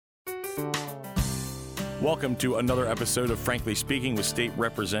Welcome to another episode of Frankly Speaking with State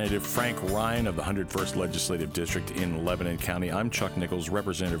Representative Frank Ryan of the 101st Legislative District in Lebanon County. I'm Chuck Nichols.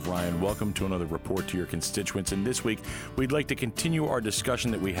 Representative Ryan, welcome to another report to your constituents. And this week, we'd like to continue our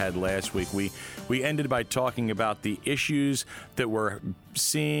discussion that we had last week. We ended by talking about the issues that we're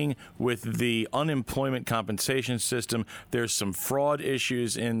seeing with the unemployment compensation system. There's some fraud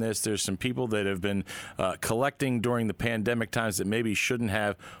issues in this. There's some people that have been collecting during the pandemic times that maybe shouldn't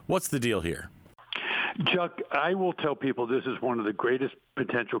have. What's the deal here? Chuck, I will tell people this is one of the greatest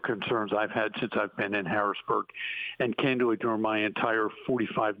potential concerns I've had since I've been in Harrisburg and candidly during my entire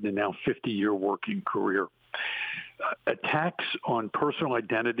 45 to now 50-year working career. Attacks on personal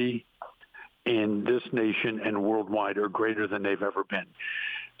identity in this nation and worldwide are greater than they've ever been.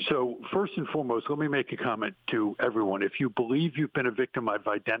 So first and foremost, let me make a comment to everyone. If you believe you've been a victim of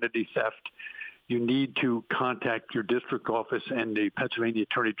identity theft, you need to contact your district office and the Pennsylvania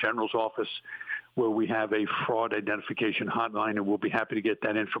Attorney General's office, where we have a fraud identification hotline, and we'll be happy to get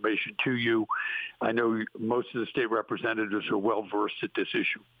that information to you. I know most of the state representatives are well-versed at this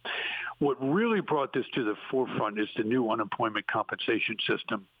issue. What really brought this to the forefront is the new unemployment compensation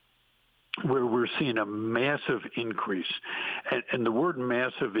system, where we're seeing a massive increase. And the word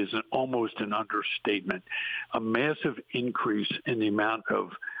massive is almost an understatement. A massive increase in the amount of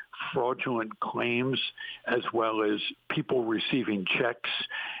fraudulent claims, as well as people receiving checks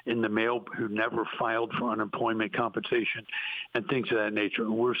in the mail who never filed for unemployment compensation and things of that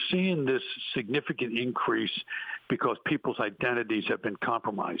nature. We're seeing this significant increase because people's identities have been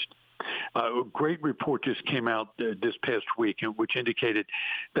compromised. A great report just came out this past week, which indicated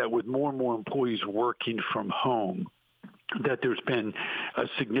that with more and more employees working from home, that there's been a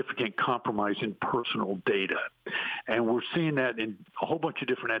significant compromise in personal data. And we're seeing that in a whole bunch of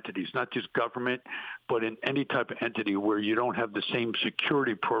different entities, not just government, but in any type of entity where you don't have the same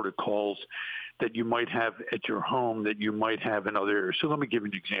security protocols that you might have at your home that you might have in other areas. So let me give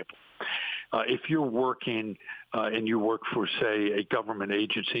you an example. If you're working and you work for, say, a government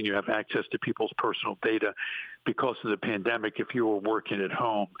agency and you have access to people's personal data because of the pandemic, if you were working at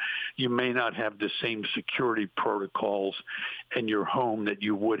home, you may not have the same security protocols in your home that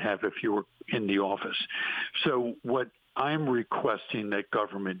you would have if you were in the office. So what I'm requesting that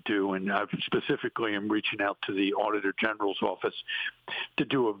government do, and I specifically am reaching out to the Auditor General's office to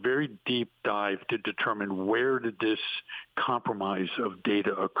do a very deep dive to determine where did this compromise of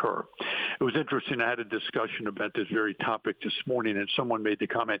data occur. It was interesting. I had a discussion about this very topic this morning, and someone made the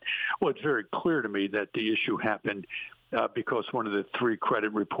comment, well, it's very clear to me that the issue happened because one of the three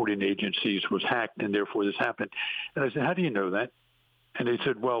credit reporting agencies was hacked, and therefore this happened. And I said, how do you know that? And they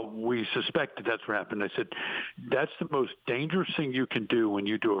said, well, we suspect that that's what happened. I said, that's the most dangerous thing you can do when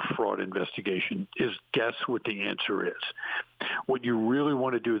you do a fraud investigation is guess what the answer is. What you really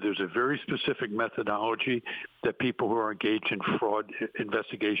want to do, there's a very specific methodology that people who are engaged in fraud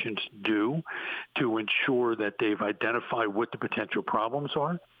investigations do to ensure that they've identified what the potential problems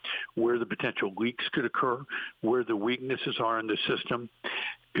are, where the potential leaks could occur, where the weaknesses are in the system,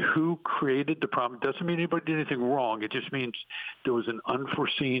 who created the problem. It doesn't mean anybody did anything wrong. It just means there was an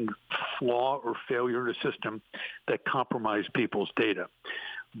unforeseen flaw or failure in the system that compromised people's data.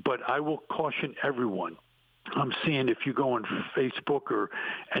 But I will caution everyone. I'm seeing if you go on Facebook or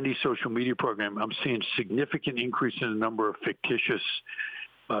any social media program, I'm seeing significant increase in the number of fictitious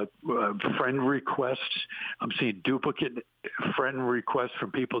friend requests. I'm seeing duplicate friend requests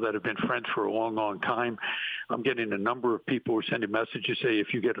from people that have been friends for a long, long time. I'm getting a number of people who are sending messages say,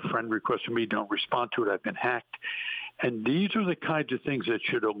 if you get a friend request from me, don't respond to it. I've been hacked. And these are the kinds of things that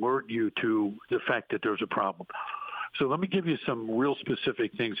should alert you to the fact that there's a problem. So let me give you some real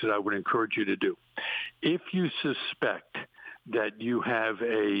specific things that I would encourage you to do. If you suspect that you have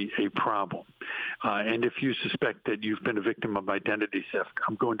a problem, and if you suspect that you've been a victim of identity theft,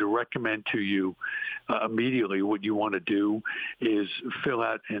 I'm going to recommend to you immediately what you want to do is fill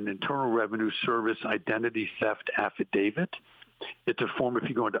out an Internal Revenue Service identity theft affidavit. It's a form if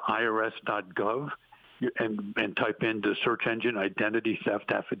you go into irs.gov and type in the search engine identity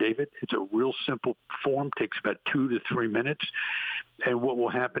theft affidavit. It's a real simple form, takes about 2 to 3 minutes. And what will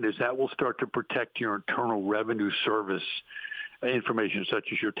happen is that will start to protect your Internal Revenue Service information such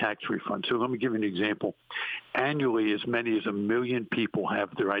as your tax refund. So let me give you an example. Annually, as many as 1 million people have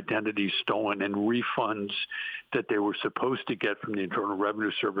their identities stolen, and refunds that they were supposed to get from the Internal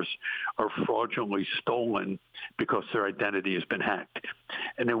Revenue Service are fraudulently stolen because their identity has been hacked.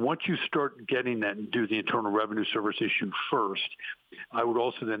 And then once you start getting that and do the Internal Revenue Service issue first, I would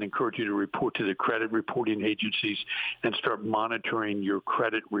also then encourage you to report to the credit reporting agencies and start monitoring your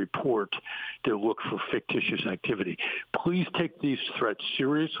credit report to look for fictitious activity. Please take these threats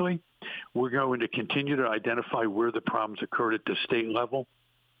seriously. We're going to continue to identify where the problems occurred at the state level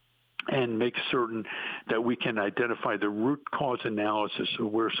and make certain that we can identify the root cause analysis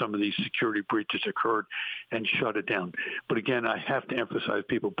of where some of these security breaches occurred and shut it down. But again, I have to emphasize,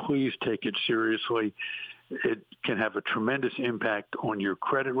 people, please take it seriously. It can have a tremendous impact on your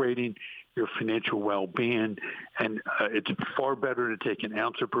credit rating, your financial well-being, and it's far better to take an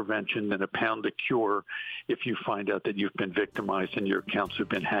ounce of prevention than a pound of cure if you find out that you've been victimized and your accounts have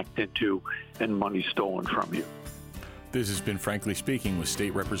been hacked into and money stolen from you. This has been Frankly Speaking with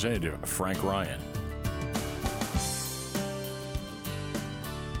State Representative Frank Ryan.